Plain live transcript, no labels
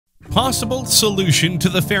possible solution to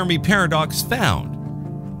the Fermi paradox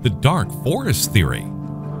found: the dark forest theory.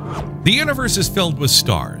 The universe is filled with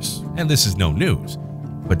stars, and this is no news.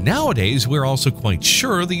 But nowadays, we're also quite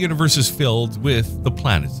sure the universe is filled with the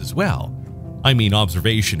planets as well. I mean,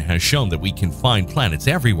 observation has shown that we can find planets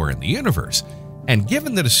everywhere in the universe, and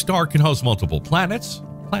given that a star can host multiple planets,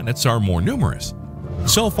 planets are more numerous.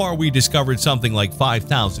 So far, we discovered something like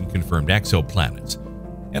 5,000 confirmed exoplanets,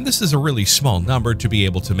 and this is a really small number to be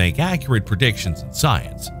able to make accurate predictions in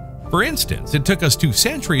science. For instance, it took us 2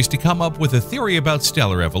 centuries to come up with a theory about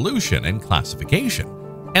stellar evolution and classification,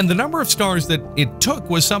 and the number of stars that it took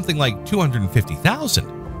was something like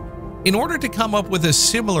 250,000. In order to come up with a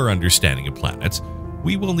similar understanding of planets,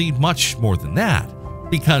 we will need much more than that,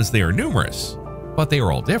 because they are numerous, but they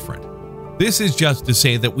are all different. This is just to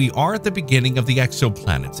say that we are at the beginning of the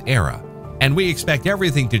exoplanets era, and we expect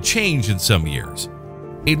everything to change in some years.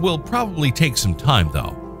 It will probably take some time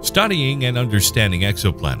though. Studying and understanding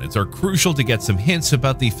exoplanets are crucial to get some hints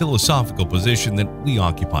about the philosophical position that we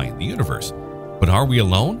occupy in the universe. But are we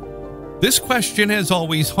alone? This question has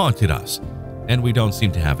always haunted us, and we don't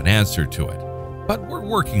seem to have an answer to it. But we're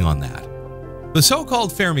working on that. The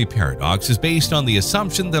so-called Fermi paradox is based on the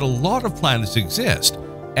assumption that a lot of planets exist,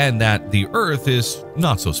 and that the Earth is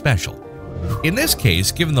not so special. In this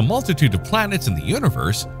case, given the multitude of planets in the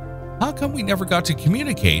universe, how come we never got to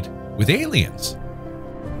communicate with aliens?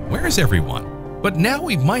 Where is everyone? But now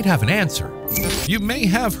we might have an answer. You may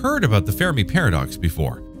have heard about the Fermi paradox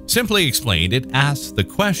before. Simply explained, it asks the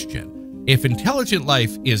question: if intelligent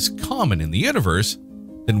life is common in the universe,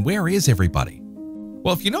 then where is everybody?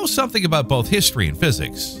 Well, if you know something about both history and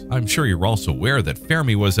physics, I'm sure you're also aware that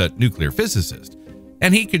Fermi was a nuclear physicist,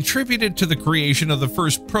 and he contributed to the creation of the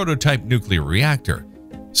first prototype nuclear reactor.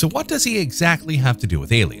 So what does he exactly have to do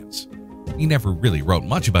with aliens? He never really wrote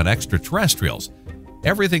much about extraterrestrials.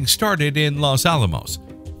 Everything started in Los Alamos.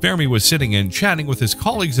 Fermi was sitting and chatting with his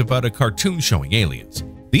colleagues about a cartoon showing aliens.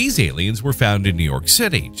 These aliens were found in New York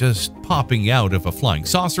City, just popping out of a flying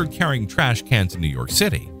saucer carrying trash cans in New York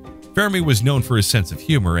City. Fermi was known for his sense of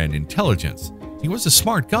humor and intelligence. He was a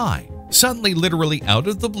smart guy. Suddenly, literally out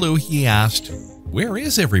of the blue, he asked, "Where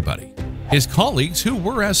is everybody?" His colleagues, who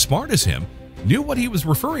were as smart as him, knew what he was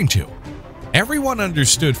referring to. Everyone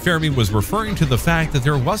understood Fermi was referring to the fact that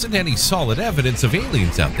there wasn't any solid evidence of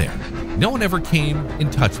aliens out there. No one ever came in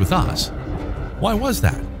touch with us. Why was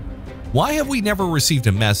that? Why have we never received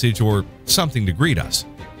a message or something to greet us?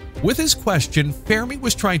 With his question, Fermi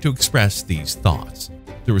was trying to express these thoughts.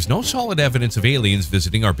 There was no solid evidence of aliens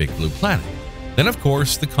visiting our big blue planet. Then, of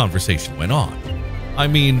course, the conversation went on. I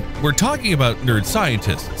mean, we're talking about nerd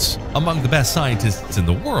scientists, among the best scientists in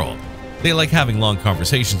the world. They like having long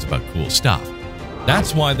conversations about cool stuff.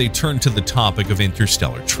 That's why they turned to the topic of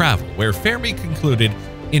interstellar travel, where Fermi concluded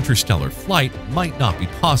interstellar flight might not be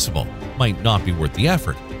possible, might not be worth the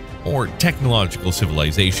effort, or technological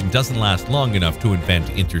civilization doesn't last long enough to invent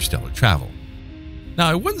interstellar travel. Now,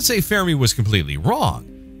 I wouldn't say Fermi was completely wrong,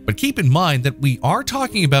 but keep in mind that we are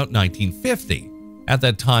talking about 1950. At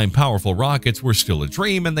that time, powerful rockets were still a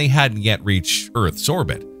dream and they hadn't yet reached Earth's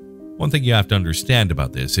orbit. One thing you have to understand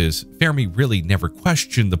about this is Fermi really never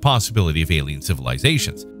questioned the possibility of alien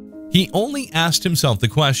civilizations. He only asked himself the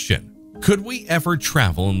question: could we ever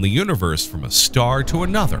travel in the universe from a star to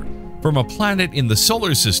another, from a planet in the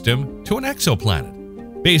solar system to an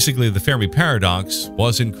exoplanet? Basically, the Fermi paradox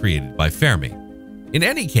wasn't created by Fermi. In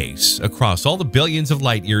any case, across all the billions of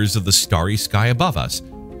light years of the starry sky above us,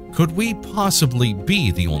 could we possibly be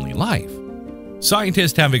the only life?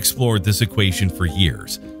 Scientists have explored this equation for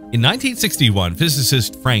years. In 1961,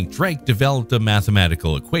 physicist Frank Drake developed a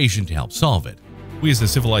mathematical equation to help solve it. We as a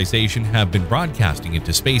civilization have been broadcasting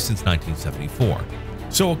into space since 1974.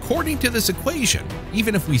 So according to this equation,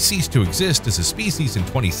 even if we cease to exist as a species in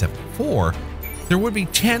 2074, there would be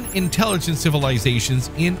 10 intelligent civilizations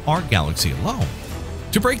in our galaxy alone.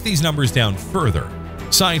 To break these numbers down further,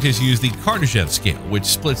 scientists use the Kardashev scale, which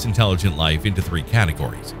splits intelligent life into 3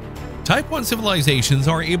 categories. Type 1 civilizations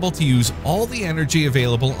are able to use all the energy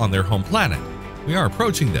available on their home planet. We are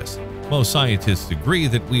approaching this. Most scientists agree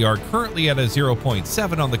that we are currently at a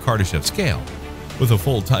 0.7 on the Kardashev scale, with a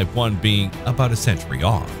full Type 1 being about a century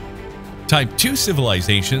off. Type 2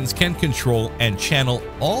 civilizations can control and channel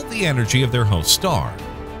all the energy of their host star,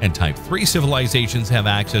 and Type 3 civilizations have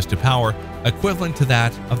access to power equivalent to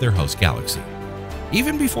that of their host galaxy.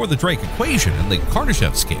 Even before the Drake equation and the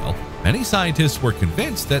Kardashev scale, many scientists were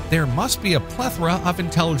convinced that there must be a plethora of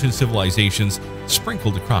intelligent civilizations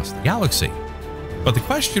sprinkled across the galaxy. But the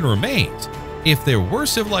question remains, if there were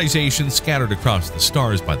civilizations scattered across the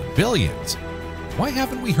stars by the billions, why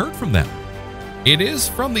haven't we heard from them? It is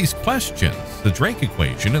from these questions, the Drake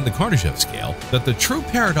equation and the Kardashev scale, that the true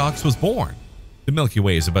paradox was born. The Milky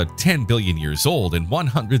Way is about 10 billion years old and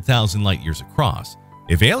 100,000 light years across.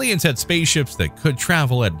 If aliens had spaceships that could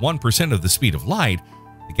travel at 1% of the speed of light,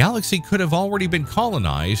 the galaxy could have already been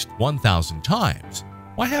colonized 1,000 times.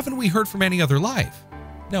 Why haven't we heard from any other life?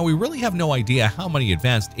 Now, we really have no idea how many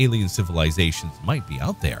advanced alien civilizations might be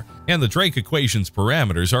out there, and the Drake equation's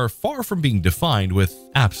parameters are far from being defined with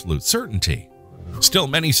absolute certainty. Still,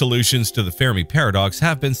 many solutions to the Fermi paradox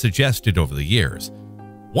have been suggested over the years.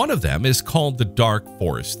 One of them is called the dark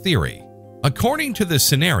forest theory. According to this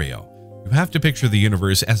scenario, you have to picture the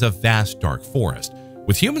universe as a vast dark forest,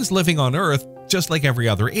 with humans living on Earth just like every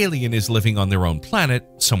other alien is living on their own planet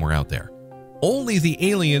somewhere out there. Only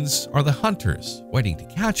the aliens are the hunters waiting to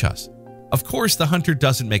catch us. Of course, the hunter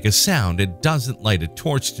doesn't make a sound and doesn't light a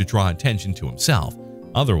torch to draw attention to himself.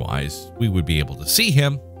 Otherwise, we would be able to see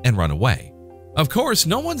him and run away. Of course,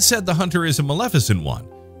 no one said the hunter is a maleficent one,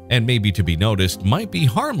 and maybe to be noticed might be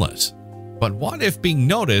harmless. But what if being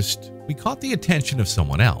noticed, we caught the attention of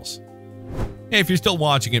someone else? Hey, if you're still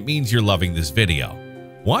watching, it means you're loving this video.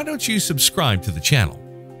 Why don't you subscribe to the channel?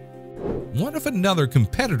 What if another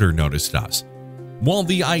competitor noticed us? While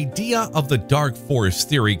the idea of the dark forest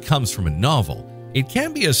theory comes from a novel, it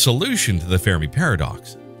can be a solution to the Fermi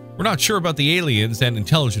paradox. We're not sure about the aliens and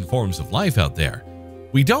intelligent forms of life out there.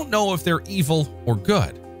 We don't know if they're evil or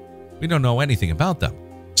good. We don't know anything about them,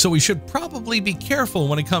 so we should probably be careful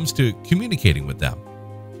when it comes to communicating with them.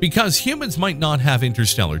 Because humans might not have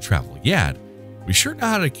interstellar travel yet, we sure know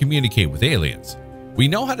how to communicate with aliens. We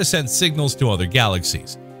know how to send signals to other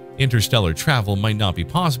galaxies. Interstellar travel might not be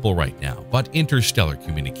possible right now, but interstellar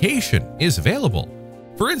communication is available.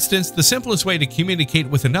 For instance, the simplest way to communicate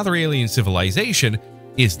with another alien civilization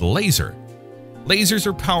is the laser. Lasers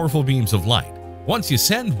are powerful beams of light. Once you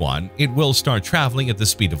send one, it will start traveling at the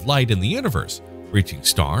speed of light in the universe, reaching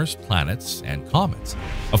stars, planets, and comets.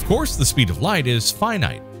 Of course, the speed of light is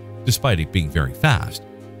finite, despite it being very fast.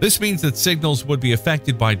 This means that signals would be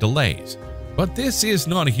affected by delays, but this is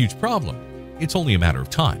not a huge problem. It's only a matter of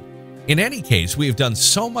time. In any case, we have done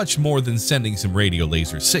so much more than sending some radio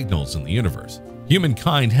laser signals in the universe.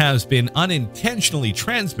 Humankind has been unintentionally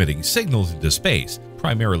transmitting signals into space,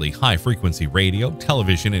 primarily high-frequency radio,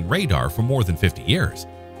 television, and radar for more than 50 years.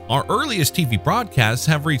 Our earliest TV broadcasts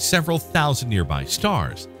have reached several thousand nearby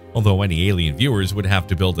stars, although any alien viewers would have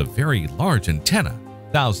to build a very large antenna,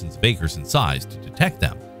 thousands of acres in size, to detect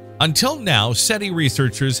them. Until now, SETI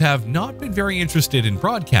researchers have not been very interested in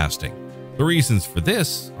broadcasting. The reasons for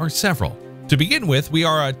this are several. To begin with, we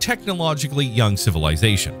are a technologically young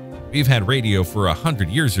civilization. We've had radio for 100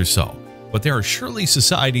 years or so, but there are surely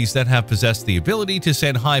societies that have possessed the ability to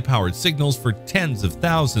send high-powered signals for tens of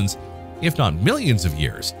thousands, if not millions of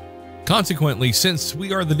years. Consequently, since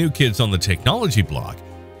we are the new kids on the technology block,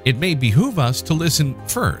 it may behoove us to listen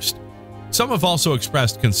first. Some have also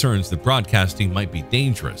expressed concerns that broadcasting might be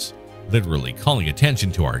dangerous, literally calling attention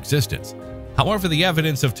to our existence. However, the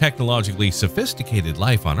evidence of technologically sophisticated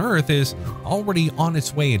life on Earth is already on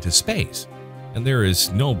its way into space, and there is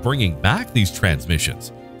no bringing back these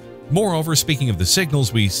transmissions. Moreover, speaking of the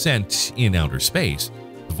signals we sent in outer space,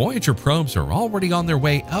 the Voyager probes are already on their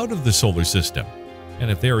way out of the solar system, and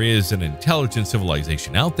if there is an intelligent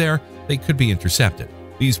civilization out there, they could be intercepted.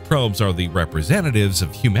 These probes are the representatives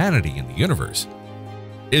of humanity in the universe.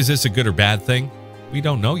 Is this a good or bad thing? We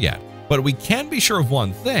don't know yet, but we can be sure of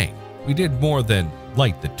one thing. We did more than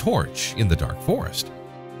light the torch in the dark forest.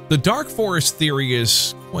 The dark forest theory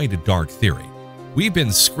is quite a dark theory. We've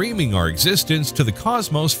been screaming our existence to the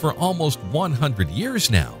cosmos for almost 100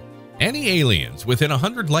 years now. Any aliens within a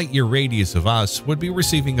 100 light-year radius of us would be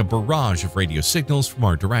receiving a barrage of radio signals from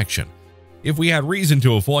our direction. If we had reason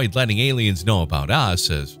to avoid letting aliens know about us,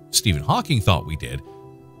 as Stephen Hawking thought we did,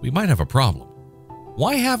 we might have a problem.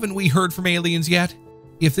 Why haven't we heard from aliens yet?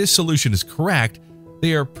 If this solution is correct,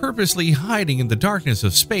 they are purposely hiding in the darkness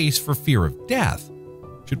of space for fear of death.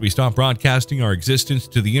 Should we stop broadcasting our existence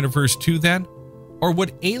to the universe too then? Or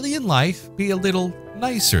would alien life be a little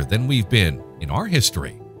nicer than we've been in our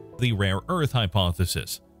history? The rare earth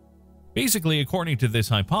hypothesis. Basically, according to this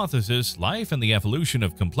hypothesis, life and the evolution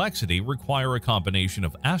of complexity require a combination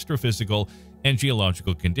of astrophysical and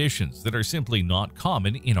geological conditions that are simply not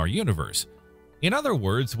common in our universe. In other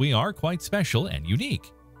words, we are quite special and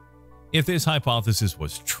unique. If this hypothesis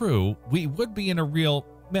was true, we would be in a real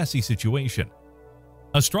messy situation.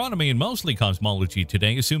 Astronomy and mostly cosmology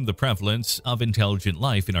today assume the prevalence of intelligent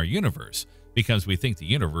life in our universe because we think the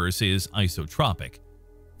universe is isotropic.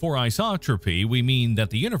 For isotropy, we mean that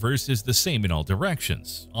the universe is the same in all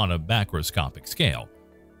directions on a macroscopic scale.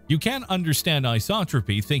 You can understand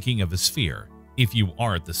isotropy thinking of a sphere. If you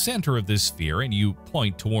are at the center of this sphere and you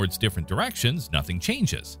point towards different directions, nothing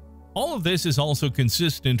changes. All of this is also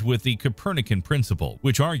consistent with the Copernican principle,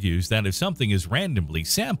 which argues that if something is randomly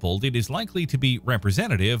sampled, it is likely to be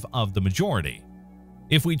representative of the majority.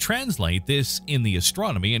 If we translate this in the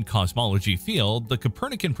astronomy and cosmology field, the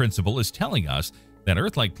Copernican principle is telling us that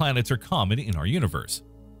Earth-like planets are common in our universe.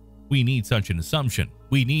 We need such an assumption.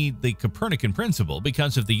 We need the Copernican principle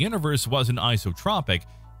because if the universe wasn't isotropic,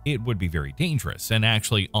 it would be very dangerous and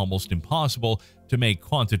actually almost impossible to make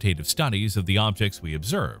quantitative studies of the objects we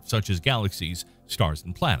observe, such as galaxies, stars,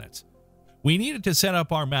 and planets. We needed to set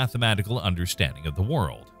up our mathematical understanding of the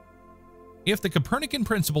world. If the Copernican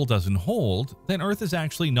principle doesn't hold, then Earth is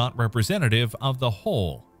actually not representative of the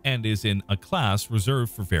whole and is in a class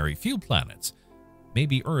reserved for very few planets.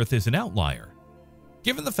 Maybe Earth is an outlier.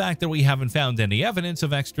 Given the fact that we haven't found any evidence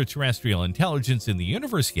of extraterrestrial intelligence in the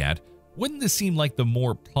universe yet, wouldn't this seem like the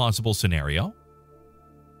more plausible scenario?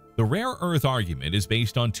 The rare Earth argument is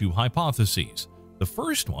based on two hypotheses. The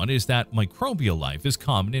first one is that microbial life is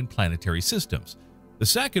common in planetary systems. The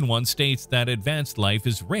second one states that advanced life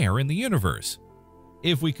is rare in the universe.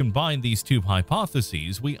 If we combine these two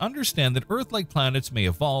hypotheses, we understand that Earth-like planets may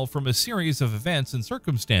evolve from a series of events and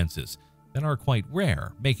circumstances that are quite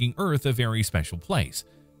rare, making Earth a very special place.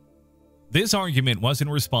 This argument was in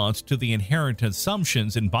response to the inherent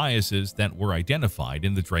assumptions and biases that were identified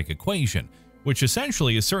in the Drake equation, which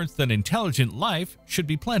essentially asserts that intelligent life should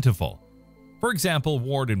be plentiful. For example,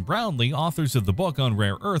 Ward and Brownlee, authors of the book on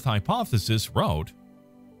Rare Earth Hypothesis, wrote,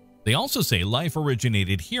 "They also say life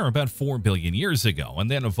originated here about 4 billion years ago and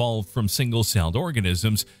then evolved from single-celled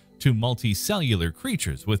organisms to multicellular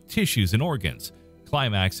creatures with tissues and organs,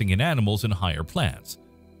 climaxing in animals and higher plants,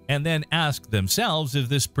 and then ask themselves if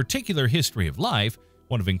this particular history of life,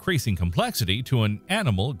 one of increasing complexity to an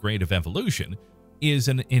animal grade of evolution, is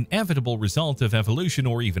an inevitable result of evolution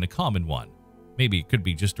or even a common one. Maybe it could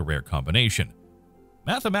be just a rare combination.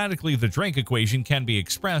 Mathematically, the Drake equation can be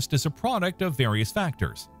expressed as a product of various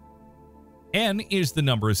factors. N is the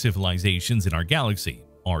number of civilizations in our galaxy.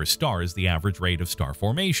 R star is the average rate of star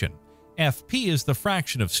formation. Fp is the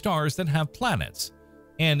fraction of stars that have planets.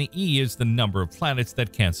 Ne is the number of planets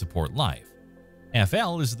that can support life.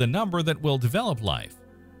 Fl is the number that will develop life.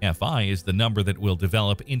 Fi is the number that will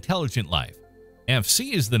develop intelligent life.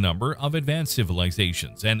 Fc is the number of advanced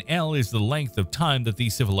civilizations, and L is the length of time that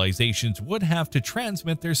these civilizations would have to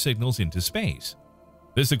transmit their signals into space.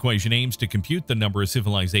 This equation aims to compute the number of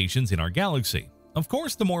civilizations in our galaxy. Of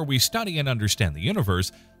course, the more we study and understand the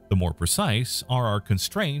universe, the more precise are our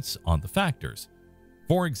constraints on the factors.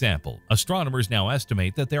 For example, astronomers now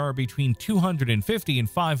estimate that there are between 250 and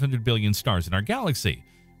 500 billion stars in our galaxy,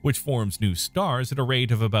 which forms new stars at a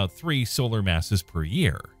rate of about 3 solar masses per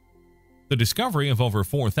year. The discovery of over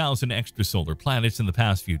 4,000 extrasolar planets in the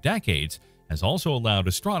past few decades has also allowed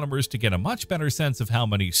astronomers to get a much better sense of how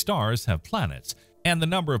many stars have planets and the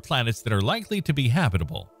number of planets that are likely to be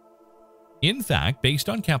habitable. In fact, based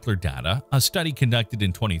on Kepler data, a study conducted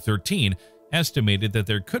in 2013 estimated that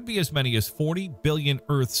there could be as many as 40 billion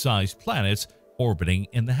Earth-sized planets orbiting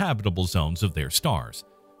in the habitable zones of their stars,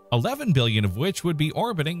 11 billion of which would be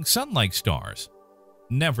orbiting Sun-like stars.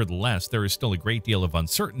 Nevertheless, there is still a great deal of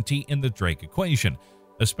uncertainty in the Drake equation,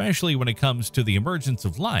 especially when it comes to the emergence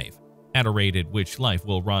of life, at a rate at which life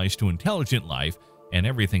will rise to intelligent life, and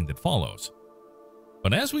everything that follows.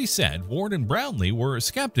 But as we said, Ward and Brownlee were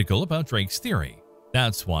skeptical about Drake's theory.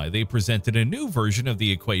 That's why they presented a new version of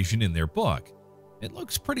the equation in their book. It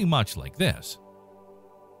looks pretty much like this.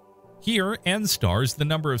 Here, N star is the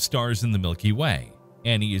number of stars in the Milky Way.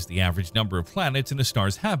 Ne is the average number of planets in a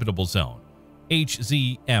star's habitable zone.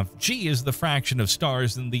 HZFG is the fraction of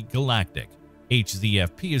stars in the galactic.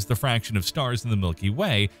 HZFP is the fraction of stars in the Milky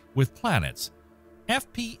Way with planets.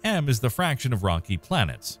 FPM is the fraction of rocky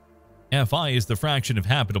planets. Fi is the fraction of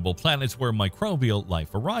habitable planets where microbial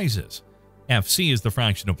life arises. Fc is the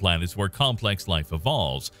fraction of planets where complex life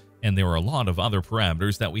evolves, and there are a lot of other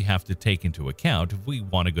parameters that we have to take into account if we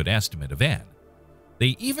want a good estimate of N.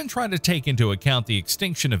 They even try to take into account the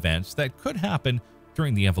extinction events that could happen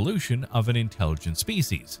during the evolution of an intelligent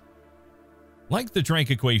species. Like the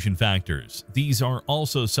Drake equation factors, these are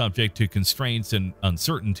also subject to constraints and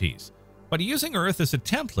uncertainties. But using Earth as a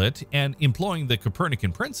template and employing the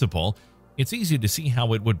Copernican principle, it's easy to see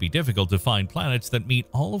how it would be difficult to find planets that meet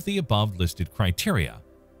all of the above listed criteria.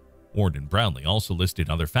 Ward and Brownlee also listed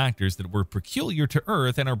other factors that were peculiar to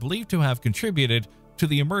Earth and are believed to have contributed to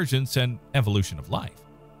the emergence and evolution of life.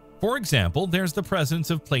 For example, there's the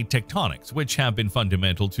presence of plate tectonics, which have been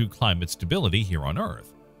fundamental to climate stability here on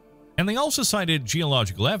Earth. And they also cited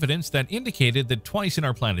geological evidence that indicated that twice in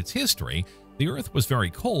our planet's history, the Earth was very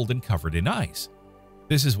cold and covered in ice.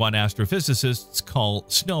 This is what astrophysicists call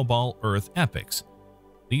snowball Earth epochs.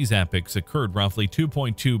 These epochs occurred roughly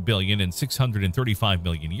 2.2 billion and 635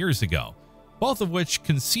 million years ago, both of which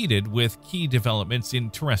coincided with key developments in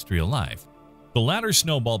terrestrial life. The latter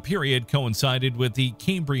snowball period coincided with the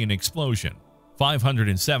Cambrian explosion,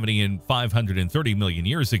 570 and 530 million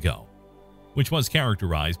years ago, which was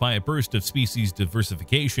characterized by a burst of species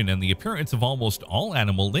diversification and the appearance of almost all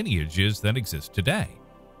animal lineages that exist today.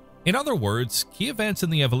 In other words, key events in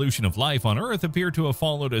the evolution of life on Earth appear to have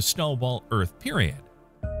followed a snowball Earth period.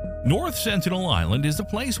 North Sentinel Island is a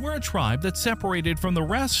place where a tribe that separated from the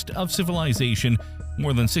rest of civilization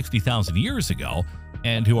more than 60,000 years ago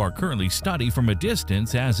and who are currently studied from a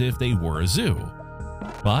distance as if they were a zoo.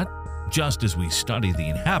 But just as we study the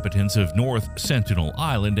inhabitants of North Sentinel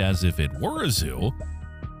Island as if it were a zoo,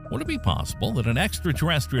 would it be possible that an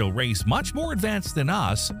extraterrestrial race much more advanced than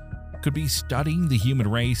us could be studying the human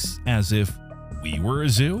race as if we were a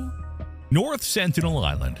zoo? North Sentinel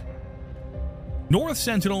Island. North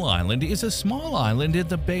Sentinel Island is a small island in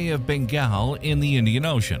the Bay of Bengal in the Indian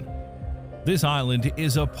Ocean. This island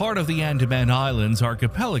is a part of the Andaman Islands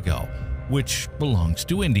archipelago, which belongs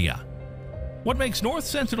to India. What makes North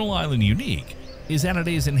Sentinel Island unique is that it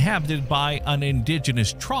is inhabited by an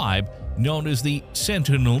indigenous tribe known as the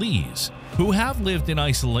Sentinelese, who have lived in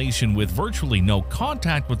isolation with virtually no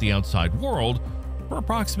contact with the outside world for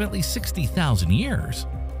approximately 60,000 years.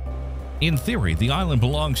 In theory, the island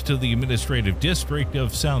belongs to the administrative district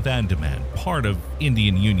of South Andaman, part of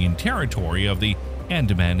Indian Union territory of the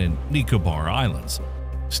Andaman and Nicobar Islands.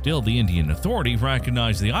 Still, the Indian authorities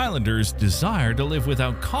recognize the islanders' desire to live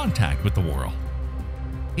without contact with the world.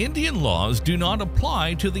 Indian laws do not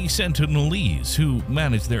apply to the Sentinelese, who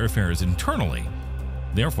manage their affairs internally.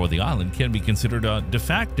 Therefore, the island can be considered a de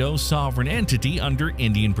facto sovereign entity under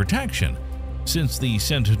Indian protection, since the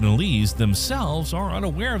Sentinelese themselves are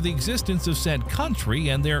unaware of the existence of said country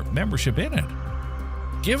and their membership in it.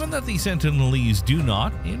 Given that the Sentinelese do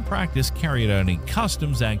not, in practice, carry out any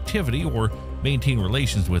customs activity or maintain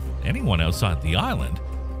relations with anyone outside the island,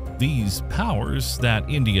 these powers that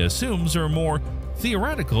India assumes are more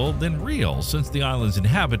theoretical than real, since the island's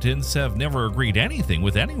inhabitants have never agreed anything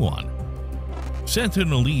with anyone.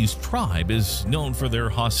 Sentinelese tribe is known for their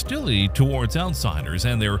hostility towards outsiders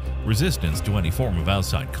and their resistance to any form of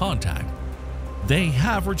outside contact. They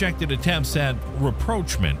have rejected attempts at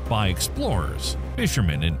rapprochement by explorers,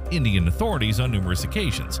 fishermen, and Indian authorities on numerous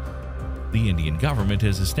occasions. The Indian government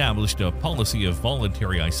has established a policy of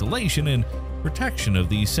voluntary isolation and protection of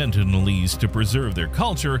the Sentinelese to preserve their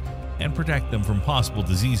culture and protect them from possible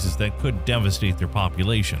diseases that could devastate their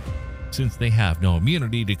population, since they have no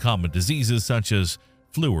immunity to common diseases such as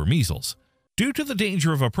flu or measles. Due to the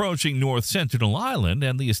danger of approaching North Sentinel Island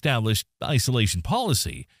and the established isolation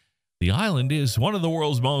policy, the island is one of the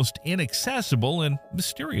world's most inaccessible and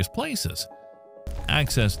mysterious places.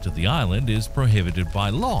 Access to the island is prohibited by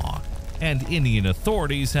law, and Indian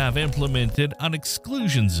authorities have implemented an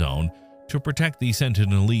exclusion zone to protect the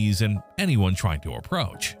Sentinelese and anyone trying to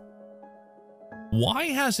approach. Why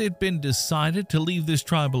has it been decided to leave this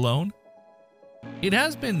tribe alone? It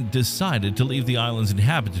has been decided to leave the island's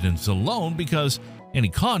inhabitants alone because any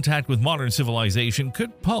contact with modern civilization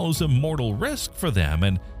could pose a mortal risk for them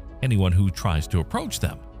and anyone who tries to approach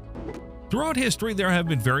them. Throughout history, there have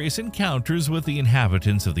been various encounters with the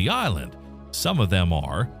inhabitants of the island. Some of them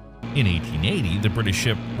are: in 1880, the British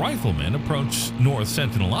ship Rifleman approached North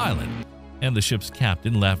Sentinel Island, and the ship's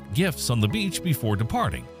captain left gifts on the beach before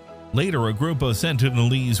departing. Later, a group of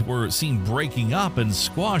Sentinelese were seen breaking up and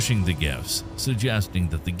squashing the gifts, suggesting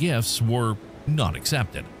that the gifts were not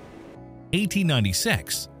accepted.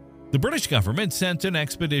 1896. The British government sent an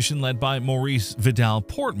expedition led by Maurice Vidal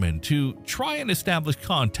Portman to try and establish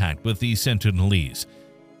contact with the Sentinelese.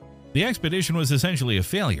 The expedition was essentially a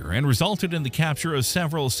failure and resulted in the capture of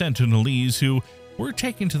several Sentinelese who were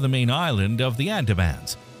taken to the main island of the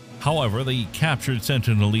Andamans. However, the captured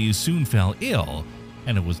Sentinelese soon fell ill,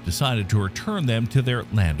 and it was decided to return them to their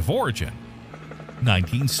land of origin.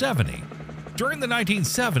 1970. During the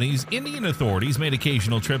 1970s, Indian authorities made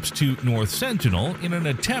occasional trips to North Sentinel in an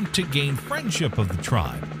attempt to gain friendship of the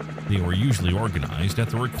tribe. They were usually organized at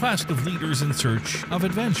the request of leaders in search of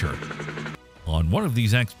adventure. On one of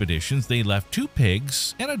these expeditions, they left 2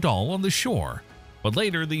 pigs and a doll on the shore, but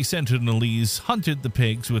later the Sentinelese hunted the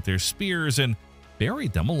pigs with their spears and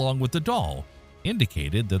buried them along with the doll,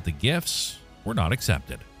 indicated that the gifts were not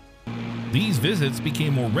accepted. These visits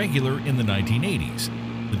became more regular in the 1980s.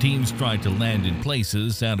 The teams tried to land in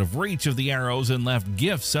places out of reach of the arrows and left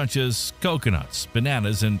gifts such as coconuts,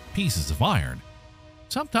 bananas, and pieces of iron.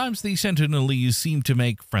 Sometimes the Sentinelese seemed to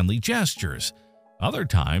make friendly gestures. Other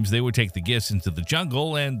times, they would take the gifts into the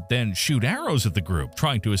jungle and then shoot arrows at the group,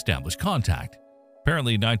 trying to establish contact.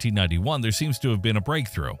 Apparently, in 1991, there seems to have been a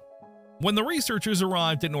breakthrough. When the researchers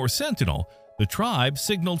arrived at North Sentinel, the tribe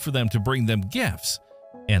signaled for them to bring them gifts.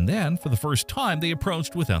 And then, for the first time, they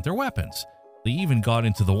approached without their weapons. They even got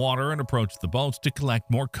into the water and approached the boats to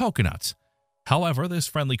collect more coconuts. However, this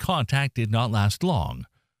friendly contact did not last long.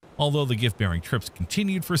 Although the gift-bearing trips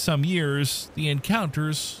continued for some years, the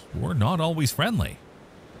encounters were not always friendly.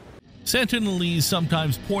 Sentinelese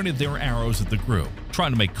sometimes pointed their arrows at the group,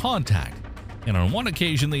 trying to make contact, and on one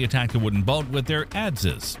occasion they attacked a wooden boat with their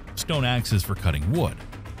adzes, stone axes for cutting wood.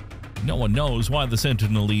 No one knows why the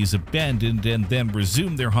Sentinelese abandoned and then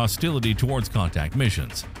resumed their hostility towards contact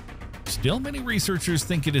missions. Still, many researchers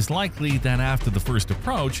think it is likely that after the first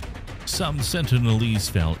approach, some Sentinelese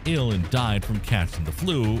fell ill and died from catching the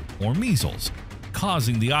flu or measles,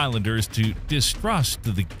 causing the islanders to distrust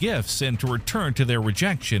the gifts and to return to their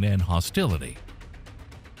rejection and hostility.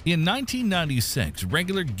 In 1996,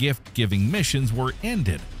 regular gift-giving missions were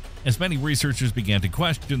ended, as many researchers began to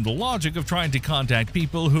question the logic of trying to contact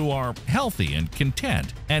people who are healthy and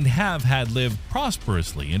content and have had lived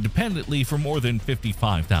prosperously independently for more than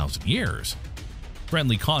 55,000 years.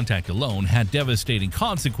 Friendly contact alone had devastating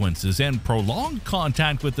consequences, and prolonged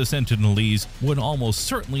contact with the Sentinelese would almost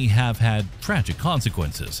certainly have had tragic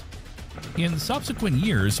consequences. In subsequent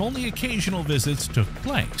years, only occasional visits took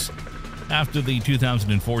place. After the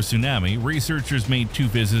 2004 tsunami, researchers made 2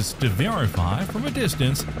 visits to verify from a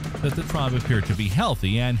distance that the tribe appeared to be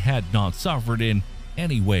healthy and had not suffered in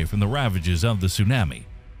any way from the ravages of the tsunami.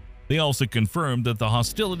 They also confirmed that the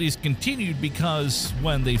hostilities continued because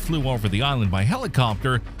when they flew over the island by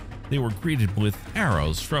helicopter, they were greeted with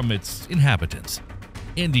arrows from its inhabitants.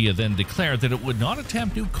 India then declared that it would not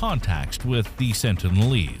attempt new contacts with the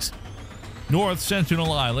Sentinelese. North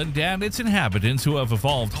Sentinel Island and its inhabitants, who have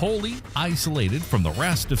evolved wholly isolated from the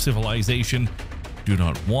rest of civilization, do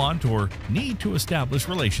not want or need to establish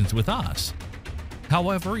relations with us.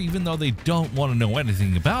 However, even though they don't want to know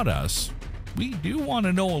anything about us, we do want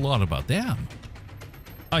to know a lot about them.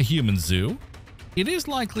 A human zoo? It is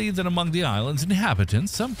likely that among the island's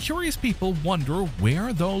inhabitants, some curious people wonder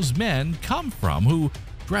where those men come from who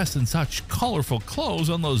dress in such colorful clothes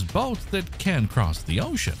on those boats that can cross the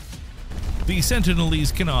ocean. The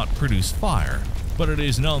Sentinelese cannot produce fire, but it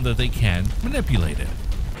is known that they can manipulate it.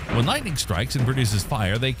 When lightning strikes and produces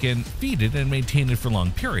fire, they can feed it and maintain it for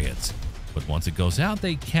long periods, but once it goes out,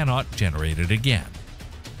 they cannot generate it again.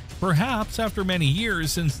 Perhaps after many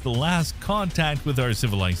years since the last contact with our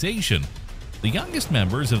civilization, the youngest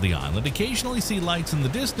members of the island occasionally see lights in the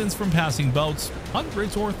distance from passing boats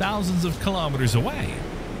hundreds or thousands of kilometers away,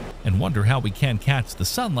 and wonder how we can catch the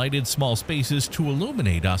sunlight in small spaces to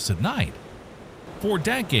illuminate us at night. For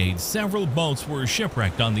decades, several boats were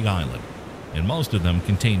shipwrecked on the island, and most of them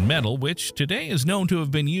contained metal which today is known to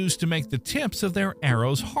have been used to make the tips of their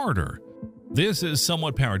arrows harder. This is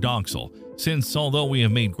somewhat paradoxical, since although we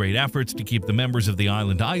have made great efforts to keep the members of the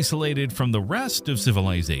island isolated from the rest of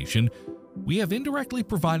civilization, we have indirectly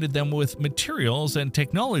provided them with materials and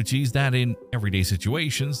technologies that in everyday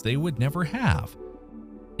situations they would never have.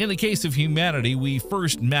 In the case of humanity, we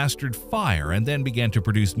first mastered fire and then began to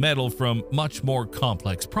produce metal from much more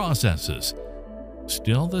complex processes.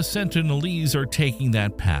 Still, the Sentinelese are taking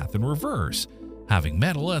that path in reverse, having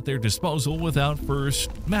metal at their disposal without first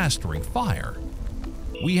mastering fire.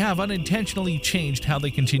 We have unintentionally changed how they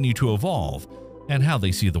continue to evolve and how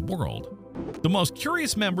they see the world. The most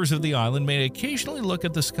curious members of the island may occasionally look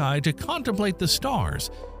at the sky to contemplate the stars,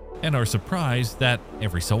 and are surprised that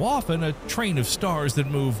every so often a train of stars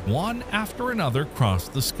that move one after another cross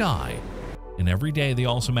the sky. And every day they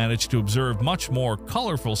also manage to observe much more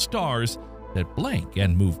colorful stars that blink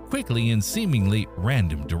and move quickly in seemingly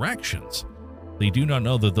random directions. They do not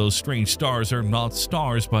know that those strange stars are not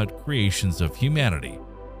stars but creations of humanity,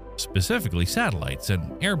 specifically satellites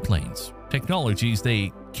and airplanes, technologies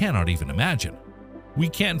they cannot even imagine. We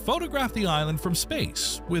can photograph the island from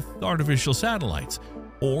space with artificial satellites,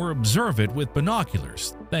 or observe it with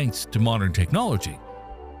binoculars, thanks to modern technology.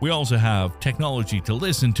 We also have technology to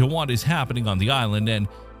listen to what is happening on the island and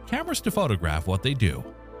cameras to photograph what they do.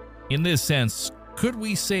 In this sense, could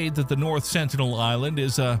we say that the North Sentinel Island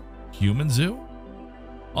is a human zoo?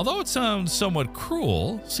 Although it sounds somewhat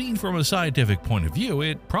cruel, seen from a scientific point of view,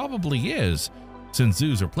 it probably is, since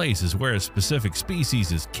zoos are places where a specific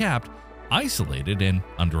species is kept, isolated, and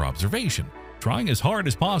under observation, trying as hard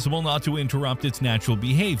as possible not to interrupt its natural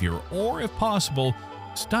behavior, or if possible,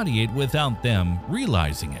 study it without them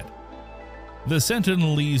realizing it. The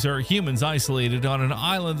Sentinelese are humans isolated on an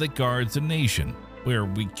island that guards a nation, where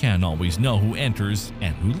we can't always know who enters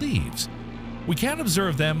and who leaves. We can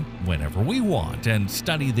observe them whenever we want and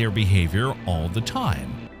study their behavior all the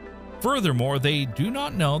time. Furthermore, they do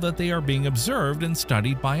not know that they are being observed and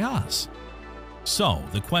studied by us. So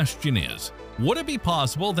the question is, would it be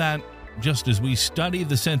possible that, just as we study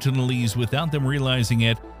the Sentinelese without them realizing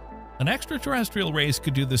it, an extraterrestrial race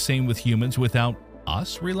could do the same with humans without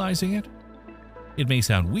us realizing it? It may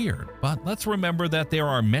sound weird, but let's remember that there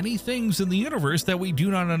are many things in the universe that we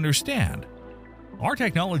do not understand. Our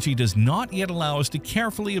technology does not yet allow us to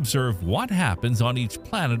carefully observe what happens on each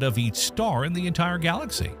planet of each star in the entire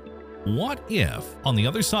galaxy. What if, on the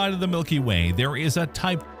other side of the Milky Way, there is a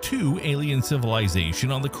Type 2 alien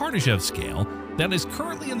civilization on the Kardashev scale that is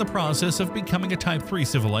currently in the process of becoming a Type 3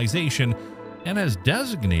 civilization and has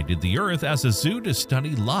designated the Earth as a zoo to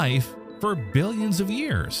study life for billions of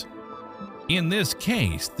years? In this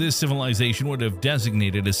case, this civilization would have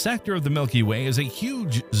designated a sector of the Milky Way as a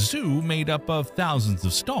huge zoo made up of thousands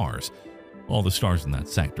of stars. All the stars in that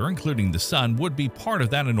sector, including the Sun, would be part of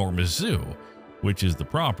that enormous zoo, which is the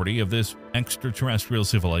property of this extraterrestrial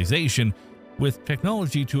civilization, with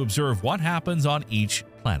technology to observe what happens on each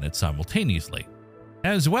planet simultaneously.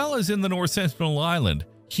 As well as in the North Sentinel Island,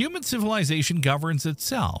 human civilization governs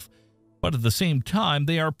itself, but at the same time,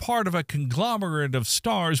 they are part of a conglomerate of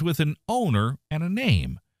stars with an owner and a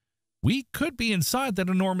name. We could be inside that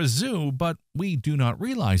enormous zoo, but we do not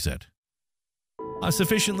realize it. A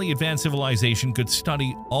sufficiently advanced civilization could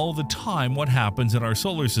study all the time what happens in our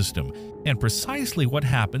solar system and precisely what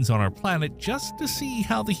happens on our planet just to see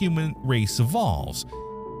how the human race evolves,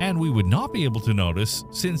 and we would not be able to notice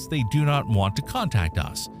since they do not want to contact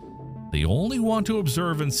us. They only want to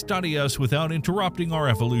observe and study us without interrupting our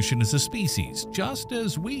evolution as a species, just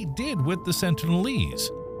as we did with the Sentinelese.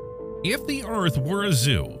 If the Earth were a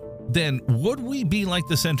zoo, then would we be like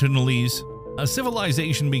the Sentinelese, a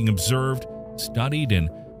civilization being observed, studied, and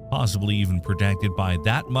possibly even protected by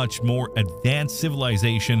that much more advanced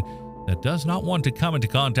civilization that does not want to come into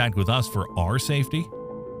contact with us for our safety?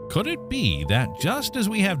 Could it be that just as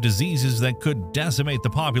we have diseases that could decimate the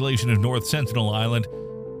population of North Sentinel Island,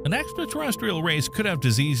 an extraterrestrial race could have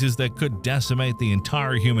diseases that could decimate the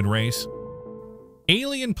entire human race?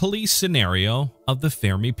 Alien police scenario of the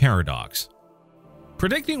Fermi paradox.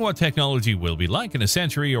 Predicting what technology will be like in a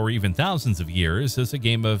century or even thousands of years is a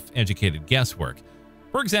game of educated guesswork.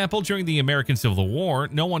 For example, during the American Civil War,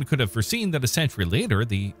 no one could have foreseen that a century later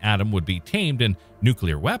the atom would be tamed and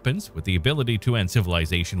nuclear weapons with the ability to end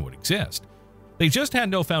civilization would exist. They just had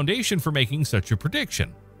no foundation for making such a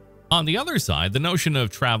prediction. On the other side, the notion of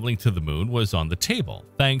traveling to the moon was on the table,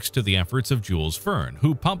 thanks to the efforts of Jules Verne,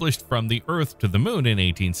 who published From the Earth to the Moon in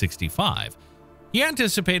 1865. He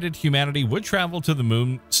anticipated humanity would travel to the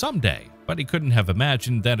moon someday, but he couldn't have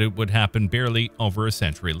imagined that it would happen barely over a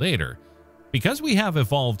century later. Because we have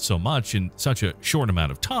evolved so much in such a short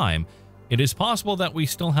amount of time, it is possible that we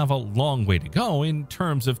still have a long way to go in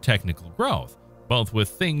terms of technical growth, both with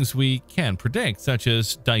things we can predict, such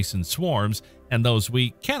as Dyson swarms, and those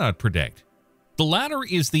we cannot predict. The latter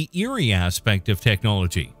is the eerie aspect of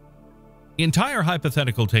technology. Entire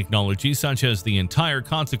hypothetical technology, such as the entire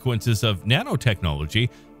consequences of nanotechnology,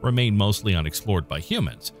 remain mostly unexplored by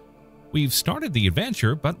humans. We've started the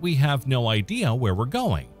adventure, but we have no idea where we're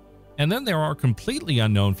going. And then there are completely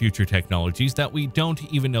unknown future technologies that we don't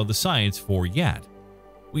even know the science for yet.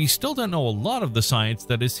 We still don't know a lot of the science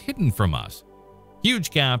that is hidden from us. Huge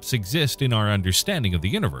gaps exist in our understanding of the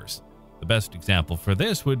universe. The best example for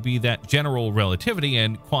this would be that general relativity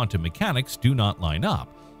and quantum mechanics do not line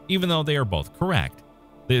up, even though they are both correct.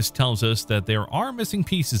 This tells us that there are missing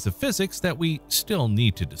pieces of physics that we still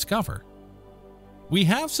need to discover. We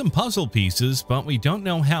have some puzzle pieces, but we don't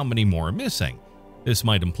know how many more are missing. This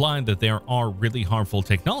might imply that there are really harmful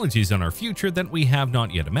technologies in our future that we have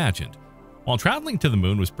not yet imagined. While traveling to the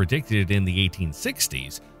moon was predicted in the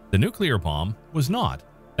 1860s, the nuclear bomb was not.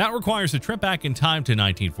 That requires a trip back in time to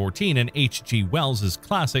 1914 and H.G. Wells'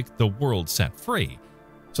 classic The World Set Free.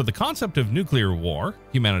 So the concept of nuclear war,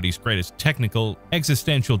 humanity's greatest technical,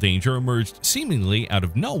 existential danger, emerged seemingly out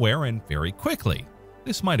of nowhere and very quickly.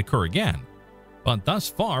 This might occur again. But thus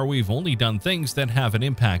far, we've only done things that have an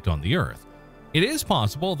impact on the Earth. It is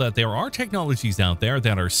possible that there are technologies out there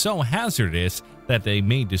that are so hazardous that they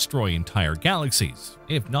may destroy entire galaxies,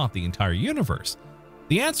 if not the entire universe.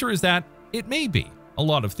 The answer is that it may be. A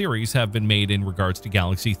lot of theories have been made in regards to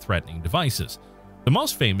galaxy-threatening devices. The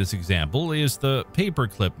most famous example is the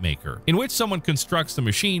paperclip maker, in which someone constructs the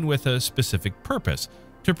machine with a specific purpose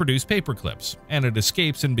to produce paperclips, and it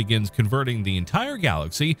escapes and begins converting the entire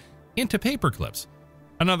galaxy into paperclips.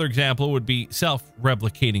 Another example would be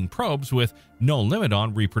self-replicating probes with no limit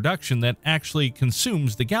on reproduction that actually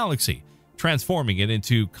consumes the galaxy, transforming it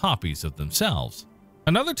into copies of themselves.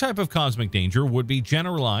 Another type of cosmic danger would be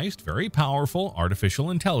generalized, very powerful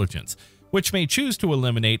artificial intelligence, which may choose to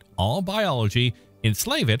eliminate all biology,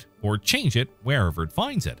 enslave it, or change it wherever it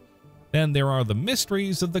finds it. Then there are the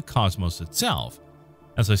mysteries of the cosmos itself.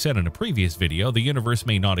 As I said in a previous video, the universe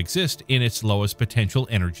may not exist in its lowest potential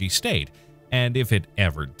energy state, and if it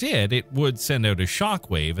ever did, it would send out a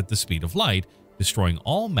shockwave at the speed of light, destroying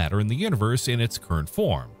all matter in the universe in its current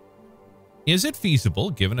form. Is it feasible,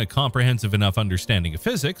 given a comprehensive enough understanding of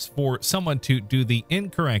physics, for someone to do the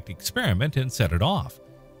incorrect experiment and set it off?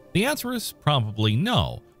 The answer is probably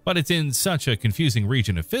no, but it's in such a confusing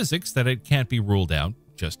region of physics that it can't be ruled out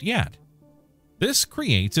just yet. This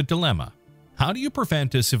creates a dilemma. How do you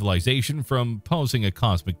prevent a civilization from posing a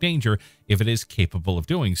cosmic danger if it is capable of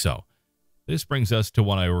doing so? This brings us to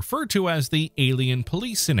what I refer to as the alien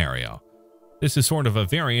police scenario. This is sort of a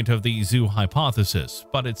variant of the zoo hypothesis,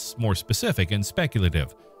 but it's more specific and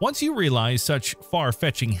speculative. Once you realize such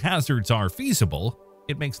far-fetching hazards are feasible,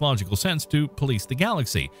 it makes logical sense to police the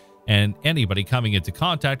galaxy, and anybody coming into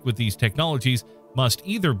contact with these technologies must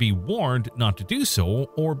either be warned not to do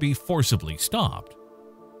so or be forcibly stopped.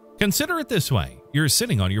 Consider it this way. You're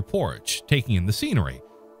sitting on your porch, taking in the scenery.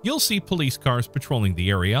 You'll see police cars patrolling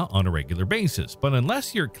the area on a regular basis, but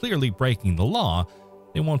unless you're clearly breaking the law,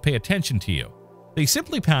 they won't pay attention to you. They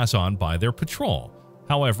simply pass on by their patrol.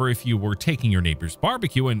 However, if you were taking your neighbor's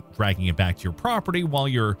barbecue and dragging it back to your property while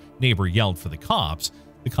your neighbor yelled for the cops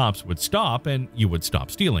would stop and you would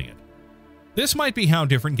stop stealing it. This might be how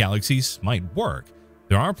different galaxies might work.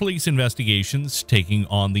 There are police investigations taking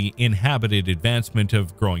on the inhabited advancement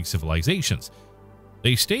of growing civilizations.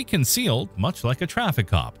 They stay concealed, much like a traffic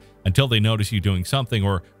cop, until they notice you doing something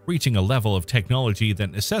or reaching a level of technology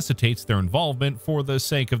that necessitates their involvement for the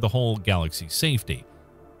sake of the whole galaxy's safety.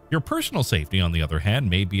 Your personal safety, on the other hand,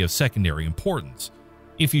 may be of secondary importance.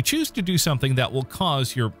 If you choose to do something that will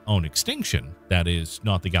cause your own extinction, that is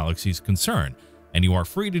not the galaxy's concern, and you are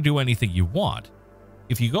free to do anything you want.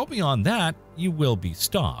 If you go beyond that, you will be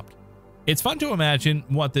stopped. It's fun to imagine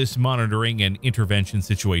what this monitoring and intervention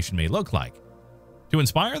situation may look like. To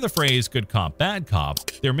inspire the phrase good cop, bad cop,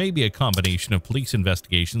 there may be a combination of police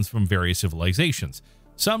investigations from various civilizations,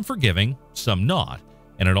 some forgiving, some not,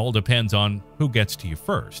 and it all depends on who gets to you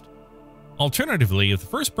first. Alternatively, if the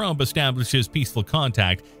first probe establishes peaceful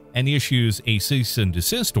contact and issues a cease and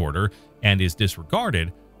desist order and is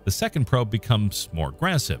disregarded, the second probe becomes more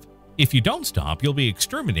aggressive. If you don't stop, you'll be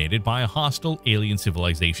exterminated by a hostile alien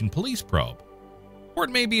civilization police probe. Or it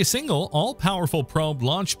may be a single, all-powerful probe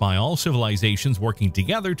launched by all civilizations working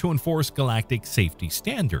together to enforce galactic safety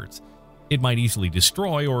standards. It might easily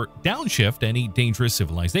destroy or downshift any dangerous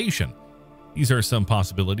civilization. These are some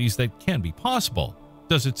possibilities that can be possible.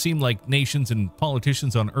 Does it seem like nations and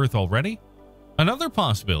politicians on Earth already? Another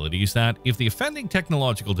possibility is that if the offending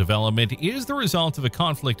technological development is the result of a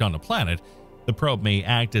conflict on a planet, the probe may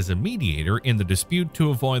act as a mediator in the dispute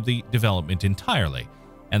to avoid the development entirely,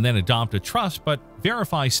 and then adopt a trust but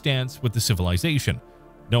verify stance with the civilization,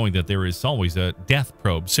 knowing that there is always a death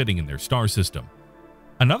probe sitting in their star system.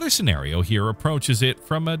 Another scenario here approaches it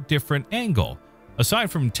from a different angle.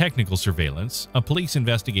 Aside from technical surveillance, a police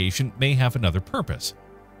investigation may have another purpose.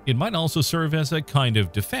 It might also serve as a kind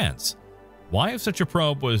of defense. Why, if such a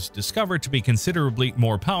probe was discovered to be considerably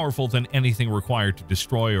more powerful than anything required to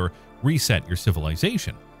destroy or reset your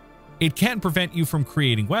civilization? It can prevent you from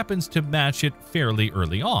creating weapons to match it fairly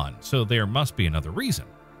early on, so there must be another reason.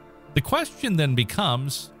 The question then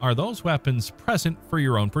becomes, are those weapons present for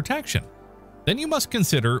your own protection? Then you must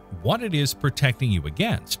consider what it is protecting you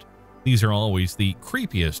against. These are always the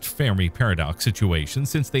creepiest Fermi paradox situations,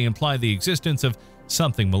 since they imply the existence of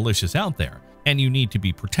something malicious out there, and you need to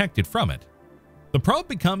be protected from it. The probe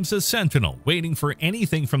becomes a sentinel, waiting for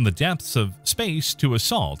anything from the depths of space to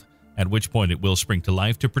assault, at which point it will spring to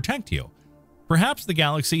life to protect you. Perhaps the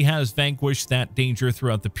galaxy has vanquished that danger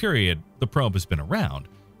throughout the period the probe has been around,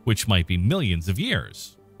 which might be millions of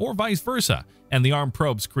years, or vice versa, and the armed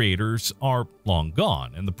probe's creators are long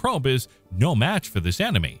gone, and the probe is no match for this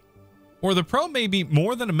enemy. Or the probe may be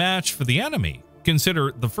more than a match for the enemy.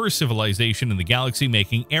 Consider the first civilization in the galaxy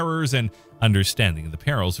making errors and understanding the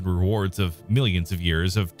perils and rewards of millions of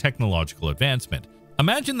years of technological advancement.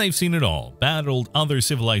 Imagine they've seen it all, battled other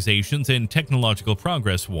civilizations in technological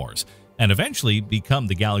progress wars, and eventually become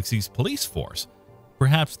the galaxy's police force.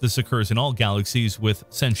 Perhaps this occurs in all galaxies with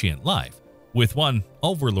sentient life, with one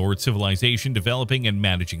overlord civilization developing and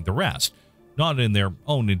managing the rest, not in their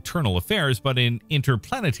own internal affairs, but in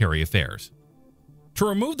interplanetary affairs. To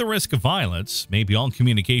remove the risk of violence, maybe all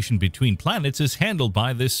communication between planets is handled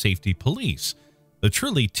by this safety police. The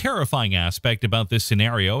truly terrifying aspect about this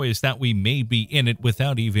scenario is that we may be in it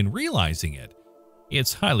without even realizing it.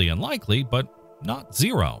 It's highly unlikely, but not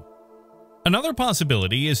zero. Another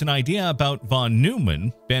possibility is an idea about von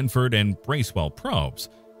Neumann, Benford, and Bracewell probes.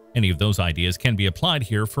 Any of those ideas can be applied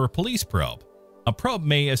here for a police probe. A probe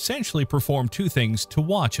may essentially perform two things to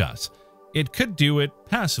watch us. It could do it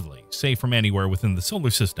passively, say from anywhere within the solar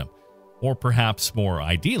system, or perhaps more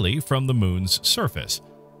ideally from the moon's surface.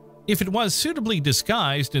 If it was suitably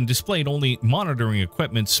disguised and displayed only monitoring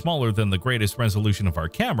equipment smaller than the greatest resolution of our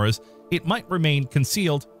cameras, it might remain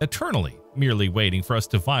concealed eternally, merely waiting for us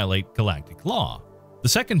to violate galactic law. The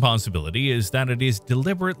second possibility is that it is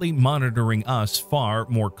deliberately monitoring us far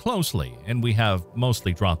more closely, and we have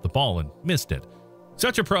mostly dropped the ball and missed it.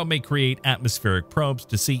 Such a probe may create atmospheric probes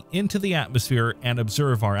to see into the atmosphere and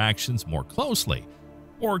observe our actions more closely,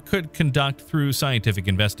 or could conduct through scientific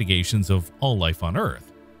investigations of all life on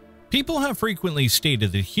Earth. People have frequently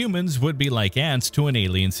stated that humans would be like ants to an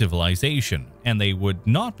alien civilization, and they would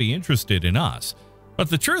not be interested in us. But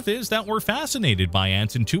the truth is that we're fascinated by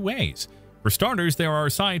ants in two ways. For starters, there are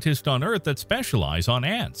scientists on Earth that specialize on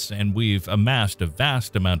ants, and we've amassed a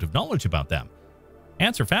vast amount of knowledge about them.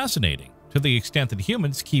 Ants are fascinating, to the extent that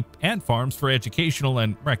humans keep ant farms for educational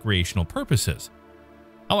and recreational purposes.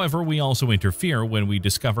 However, we also interfere when we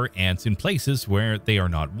discover ants in places where they are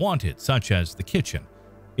not wanted, such as the kitchen.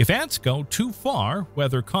 If ants go too far,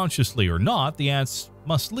 whether consciously or not, the ants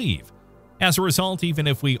must leave. As a result, even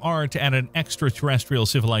if we aren't at an extraterrestrial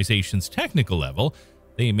civilization's technical level,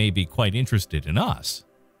 they may be quite interested in us.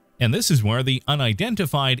 And this is where the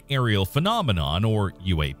unidentified aerial phenomenon, or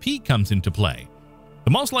UAP, comes into play.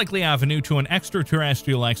 The most likely avenue to an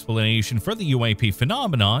extraterrestrial explanation for the UAP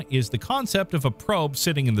phenomena is the concept of a probe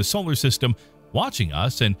sitting in the solar system watching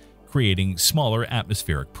us and creating smaller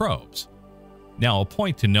atmospheric probes. Now, a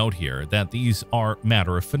point to note here that these are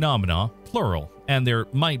matter of phenomena, plural, and there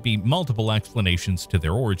might be multiple explanations to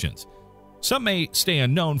their origins. Some may stay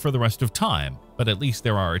unknown for the rest of time, but at least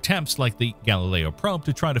there are attempts like the Galileo probe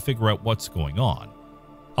to try to figure out what's going on.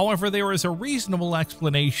 However, there is a reasonable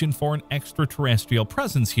explanation for an extraterrestrial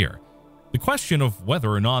presence here. The question of whether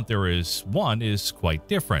or not there is one is quite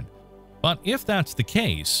different. But if that's the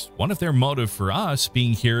case, one of their motive for us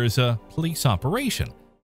being here is a police operation.